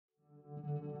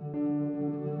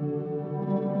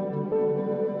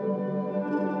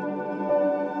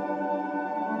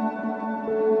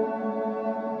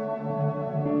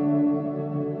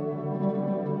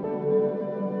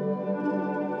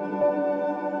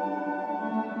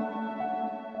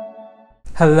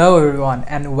Hello everyone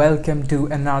and welcome to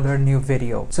another new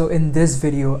video. So in this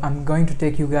video I'm going to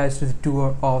take you guys to the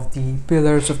tour of the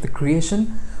Pillars of the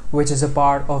Creation, which is a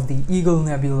part of the Eagle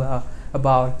Nebula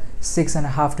about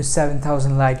 6.5 to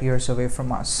 7,000 light years away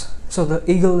from us. So the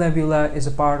Eagle Nebula is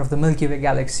a part of the Milky Way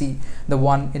galaxy, the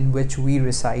one in which we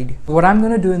reside. What I'm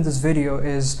going to do in this video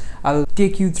is I'll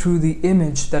take you through the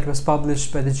image that was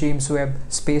published by the James Webb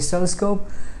Space Telescope,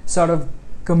 sort of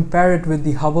compare it with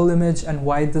the Hubble image and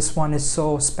why this one is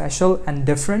so special and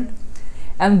different.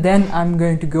 And then I'm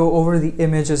going to go over the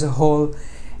image as a whole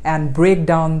and break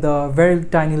down the very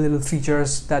tiny little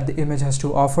features that the image has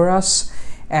to offer us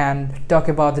and talk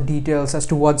about the details as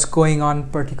to what's going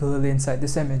on particularly inside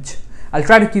this image. I'll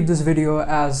try to keep this video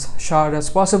as short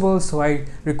as possible, so I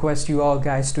request you all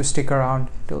guys to stick around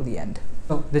till the end.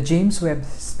 So the James Webb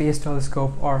Space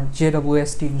Telescope, or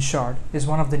JWST in short, is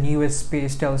one of the newest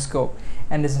space telescopes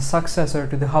and is a successor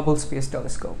to the Hubble Space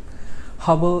Telescope.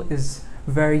 Hubble is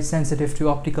very sensitive to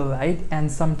optical light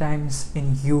and sometimes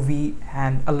in UV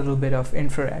and a little bit of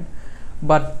infrared.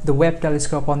 But the Webb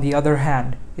telescope, on the other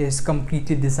hand, is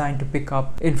completely designed to pick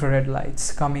up infrared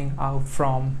lights coming out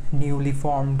from newly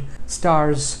formed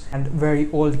stars and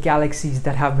very old galaxies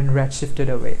that have been redshifted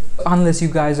away. Unless you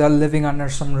guys are living under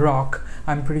some rock,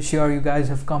 I'm pretty sure you guys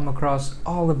have come across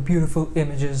all the beautiful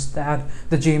images that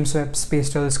the James Webb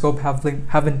Space Telescope have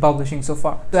been publishing so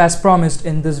far. So as promised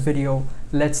in this video,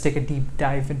 let's take a deep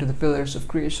dive into the Pillars of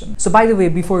Creation. So by the way,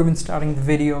 before even starting the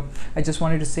video, I just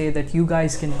wanted to say that you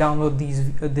guys can download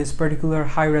this particular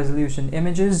high-resolution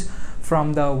images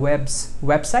from the Webb's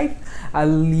website. I'll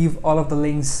leave all of the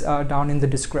links down in the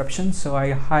description, so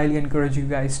I highly encourage you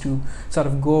guys to sort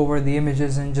of go over the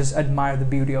images and just admire the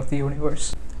beauty of the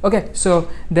universe. Okay, so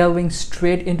delving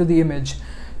straight into the image.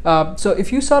 So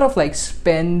if you sort of like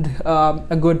spend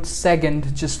a good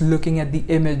second just looking at the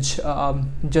image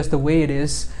just the way it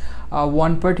is,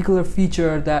 one particular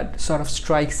feature that sort of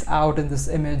strikes out in this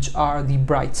image are the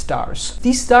bright stars.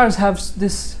 These stars have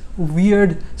this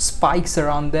weird spikes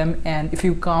around them, and if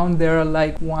you count, there are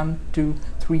like 1, 2,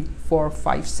 3, 4,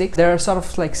 5, 6. There are sort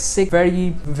of like 6 very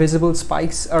visible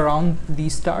spikes around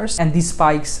these stars, and these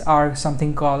spikes are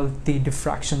something called the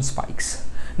diffraction spikes.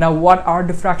 Now, what are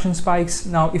diffraction spikes?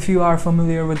 Now, if you are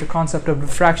familiar with the concept of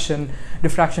diffraction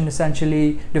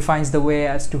essentially defines the way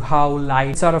as to how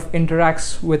light sort of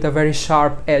interacts with a very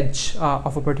sharp edge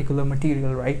of a particular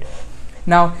material, right?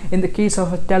 Now, in the case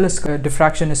of a telescope,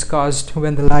 diffraction is caused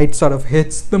when the light sort of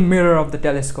hits the mirror of the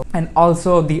telescope and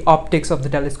also the optics of the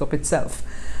telescope itself.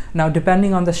 Now,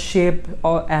 depending on the shape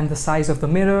and the size of the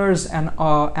mirrors and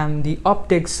the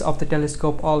optics of the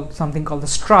telescope, or something called the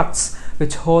struts,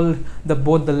 which hold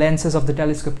both the lenses of the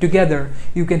telescope together,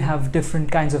 you can have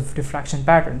different kinds of diffraction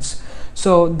patterns.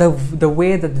 So the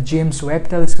way that the James Webb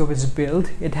Telescope is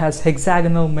built, it has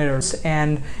hexagonal mirrors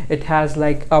and it has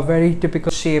like a very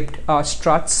typical shaped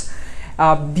struts.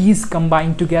 These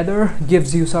combined together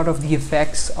gives you sort of the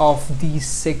effects of these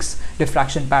 6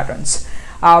 diffraction patterns.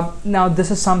 Now this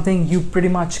is something you pretty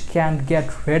much can't get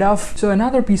rid of. So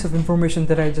another piece of information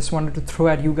that I just wanted to throw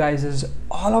at you guys is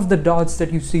all of the dots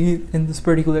that you see in this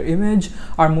particular image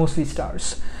are mostly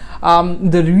stars.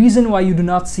 The reason why you do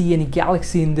not see any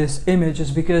galaxy in this image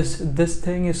is because this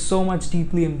thing is so much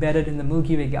deeply embedded in the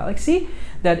Milky Way galaxy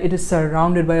that it is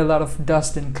surrounded by a lot of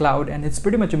dust and cloud, and it's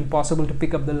pretty much impossible to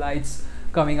pick up the lights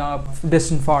coming up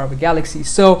distant far of a galaxy.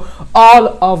 So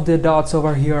all of the dots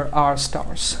over here are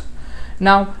stars.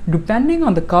 Now, depending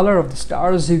on the color of the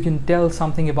stars, you can tell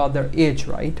something about their age,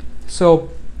 right?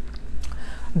 So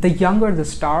the younger the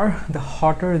star, the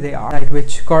hotter they are, right,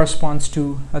 which corresponds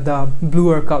to the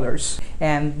bluer colors.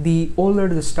 And the older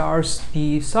the stars,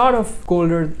 the sort of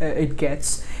colder it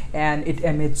gets, and it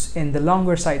emits in the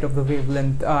longer side of the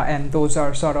wavelength, and those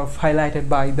are sort of highlighted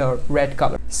by the red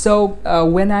color. So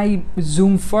when I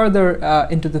zoom further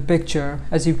into the picture,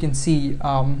 as you can see,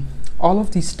 all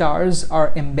of these stars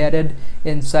are embedded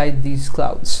inside these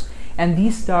clouds, and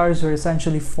these stars are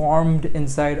essentially formed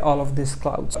inside all of these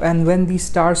clouds. And when these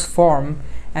stars form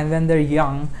and when they're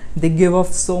young, they give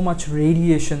off so much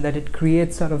radiation that it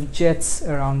creates sort of jets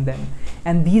around them,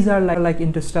 and these are like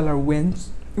interstellar winds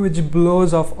which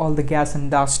blows off all the gas and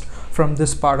dust from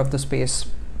this part of the space.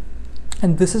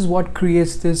 And this is what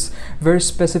creates this very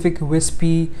specific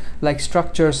wispy like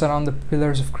structures around the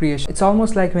Pillars of Creation. It's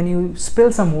almost like when you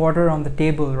spill some water on the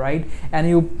table, right? And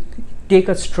you take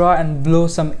a straw and blow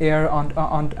some air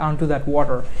onto that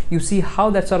water. You see how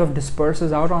that sort of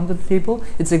disperses out onto the table?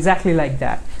 It's exactly like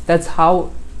that. That's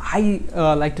how I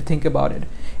like to think about it.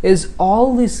 Is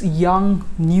all these young,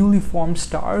 newly formed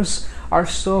stars are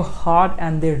so hot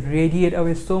and they radiate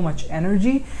away so much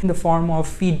energy in the form of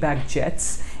feedback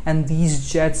jets, and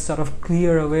these jets sort of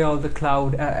clear away all the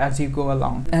cloud as you go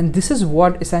along. And this is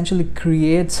what essentially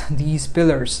creates these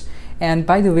pillars. And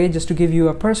by the way, just to give you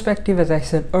a perspective, as I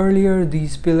said earlier,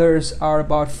 these pillars are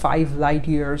about 5 light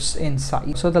years in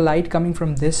size. So the light coming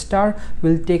from this star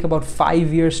will take about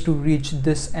 5 years to reach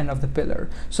this end of the pillar.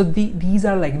 So these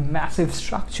are like massive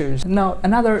structures. Now,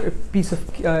 another piece of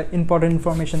important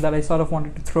information that I sort of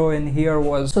wanted to throw in here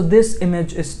was, so this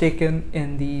image is taken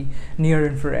in the near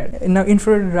infrared. Now,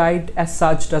 infrared light as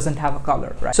such doesn't have a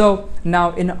color, right? So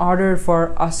now, in order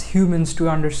for us humans to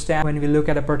understand, when we look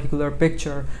at a particular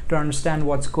picture, to understand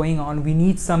what's going on, we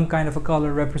need some kind of a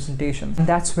color representation, and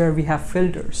that's where we have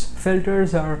filters.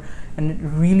 Filters are a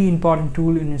really important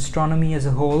tool in astronomy as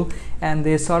a whole, and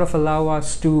they sort of allow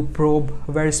us to probe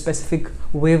very specific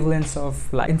wavelengths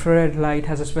of light. Infrared light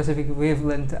has a specific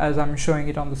wavelength, as I'm showing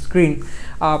it on the screen,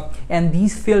 and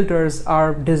these filters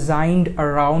are designed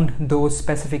around those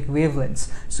specific wavelengths.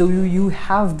 So you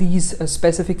have these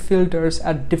specific filters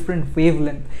at different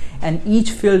wavelengths, and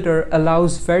each filter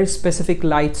allows very specific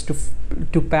lights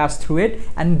to pass through it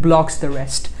and blocks the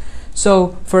rest.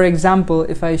 So for example,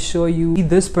 if I show you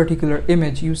this particular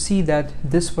image, you see that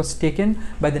this was taken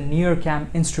by the NIRCam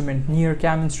instrument.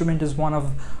 NIRCam instrument is one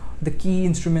of the key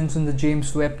instruments in the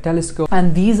James Webb Telescope,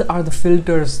 and these are the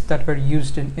filters that were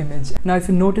used in image. Now, if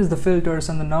you notice the filters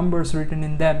and the numbers written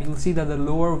in them, you'll see that the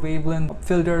lower wavelength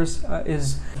filters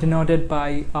is denoted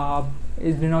by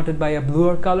a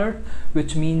bluer color,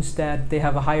 which means that they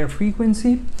have a higher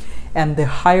frequency, and the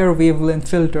higher wavelength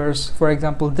filters, for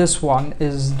example this one,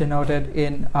 is denoted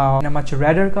in a much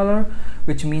redder color,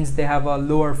 which means they have a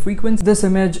lower frequency. This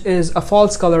image is a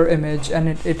false color image, and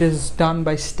it is done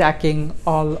by stacking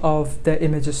all of the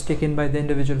images taken by the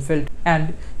individual filter.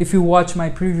 And if you watch my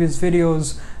previous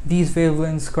videos, these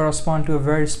wavelengths correspond to a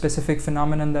very specific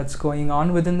phenomenon that's going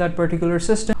on within that particular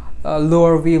system.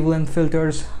 Lower wavelength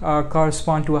filters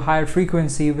correspond to a higher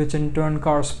frequency, which in turn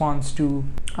corresponds to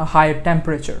a higher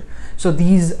temperature. So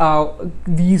this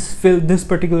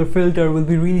particular filter will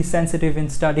be really sensitive in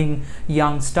studying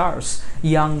young stars,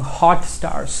 young hot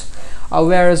stars.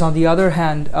 Whereas on the other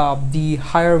hand, the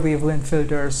higher wavelength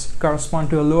filters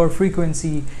correspond to a lower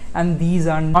frequency, and these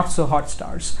are not so hot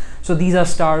stars. So these are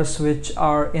stars which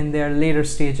are in their later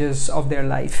stages of their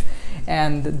life,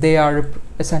 and they are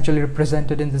essentially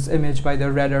represented in this image by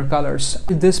the redder colors.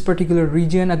 This particular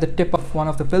region at the tip of one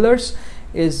of the pillars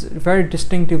is very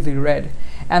distinctively red,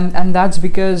 and that's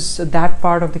because that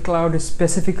part of the cloud is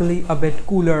specifically a bit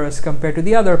cooler as compared to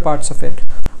the other parts of it.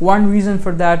 One reason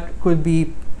for that could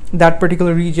be that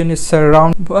particular region is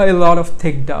surrounded by a lot of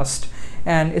thick dust,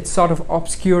 and it's sort of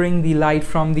obscuring the light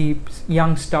from the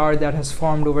young star that has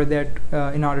formed over there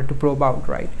in order to probe out,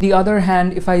 right? The other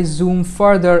hand, if I zoom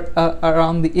further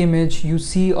around the image, you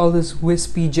see all these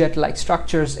wispy jet-like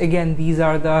structures. Again, these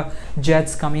are the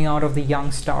jets coming out of the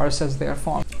young stars as they are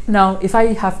formed. Now, if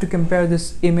I have to compare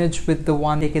this image with the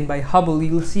one taken by Hubble,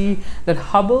 you'll see that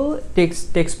Hubble takes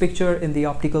picture in the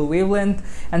optical wavelength,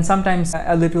 and sometimes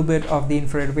a little bit of the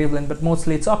infrared wavelength, but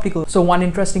mostly it's optical. So one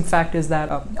interesting fact is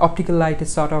that optical light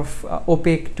is sort of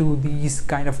opaque to these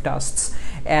kind of dusts,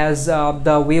 as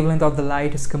the wavelength of the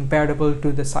light is comparable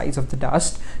to the size of the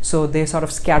dust, so they sort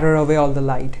of scatter away all the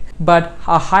light. But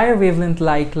a higher wavelength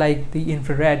light like the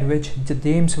infrared, which the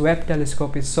James Webb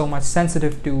Telescope is so much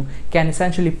sensitive to, can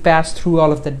essentially pass through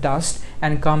all of the dust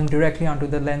and come directly onto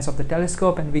the lens of the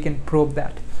telescope, and we can probe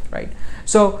that, right?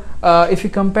 So if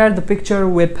you compare the picture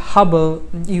with Hubble,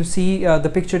 you see the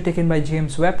picture taken by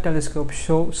James Webb Telescope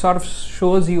sort of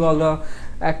shows you all the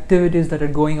activities that are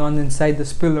going on inside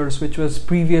the pillars, which was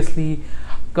previously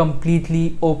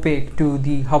completely opaque to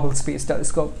the Hubble Space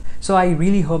Telescope. So I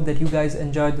really hope that you guys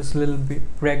enjoyed this little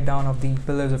breakdown of the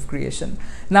pillars of creation.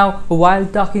 Now, while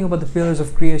talking about the pillars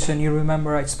of creation, you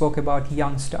remember I spoke about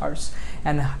young stars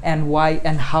and why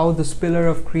and how this pillar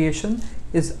of creation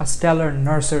is a stellar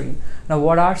nursery. Now,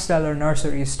 what are stellar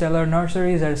nurseries? Stellar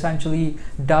nurseries are essentially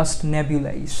dust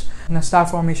nebulae. Now, star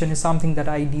formation is something that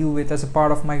I deal with as a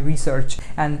part of my research,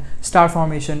 and star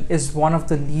formation is one of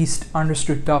the least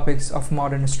understood topics of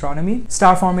modern astronomy.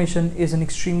 Star formation is an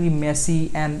extremely messy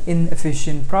and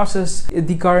inefficient process.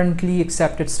 The currently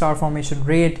accepted star formation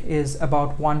rate is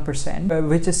about 1%,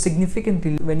 which is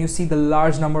significantly when you see the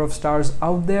large number of stars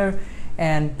out there,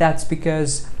 and that's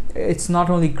because it's not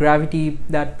only gravity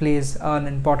that plays an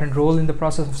important role in the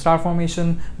process of star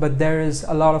formation, but there is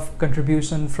a lot of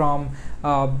contribution from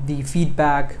the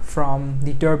feedback, from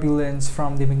the turbulence,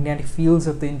 from the magnetic fields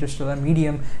of the interstellar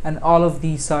medium, and all of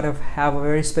these sort of have a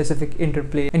very specific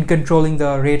interplay in controlling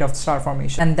the rate of star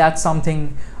formation. And that's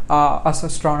something us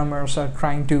astronomers are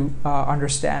trying to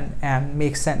understand and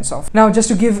make sense of. Now, just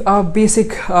to give a basic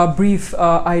brief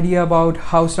idea about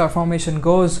how star formation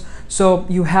goes, so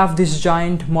you have these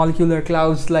giant molecular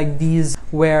clouds like these,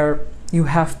 where you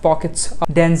have pockets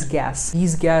of dense gas.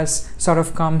 These gas sort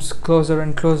of comes closer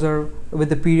and closer with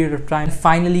the period of time.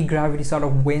 Finally, gravity sort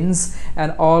of wins,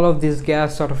 and all of this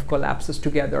gas sort of collapses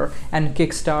together and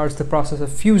kickstarts the process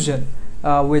of fusion.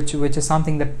 Which is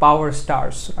something that powers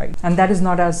stars, right? And that is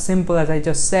not as simple as I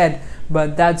just said,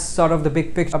 but that's sort of the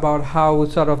big picture about how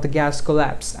sort of the gas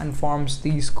collapse and forms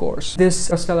these cores. This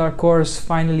stellar cores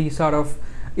finally sort of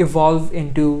evolve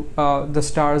into the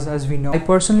stars as we know. I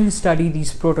personally study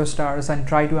these protostars and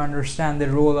try to understand the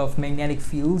role of magnetic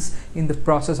fields in the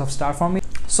process of star formation.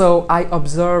 So I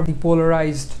observe the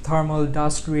polarized thermal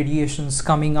dust radiations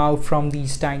coming out from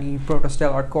these tiny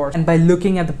protostellar cores. And by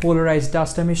looking at the polarized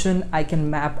dust emission, I can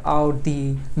map out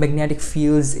the magnetic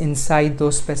fields inside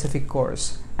those specific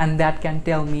cores. And that can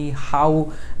tell me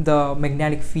how the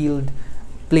magnetic field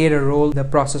played a role in the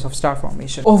process of star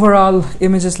formation. Overall,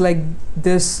 images like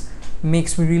this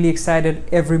makes me really excited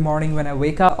every morning when I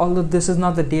wake up. Although this is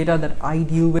not the data that I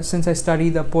deal with, since I study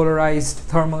the polarized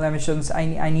thermal emissions,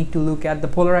 I need to look at the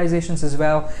polarizations as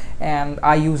well, and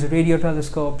I use radio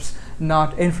telescopes,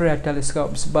 not infrared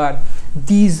telescopes. But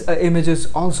these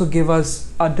images also give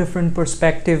us a different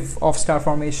perspective of star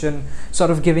formation, sort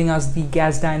of giving us the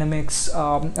gas dynamics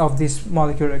of these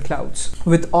molecular clouds.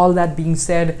 With all that being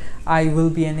said, I will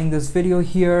be ending this video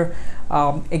here.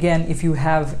 Again, if you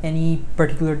have any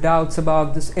particular doubts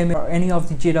about this image or any of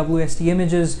the JWST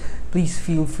images, please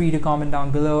feel free to comment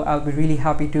down below. I'll be really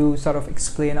happy to sort of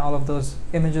explain all of those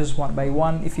images one by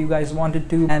one if you guys wanted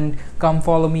to. And come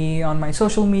follow me on my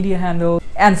social media handle.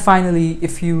 And finally,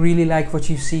 if you really like what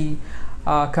you see,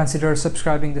 consider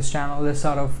subscribing this channel. This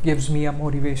sort of gives me a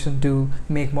motivation to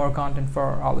make more content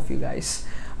for all of you guys.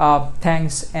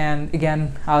 Thanks, and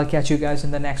again, I'll catch you guys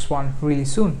in the next one really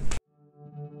soon.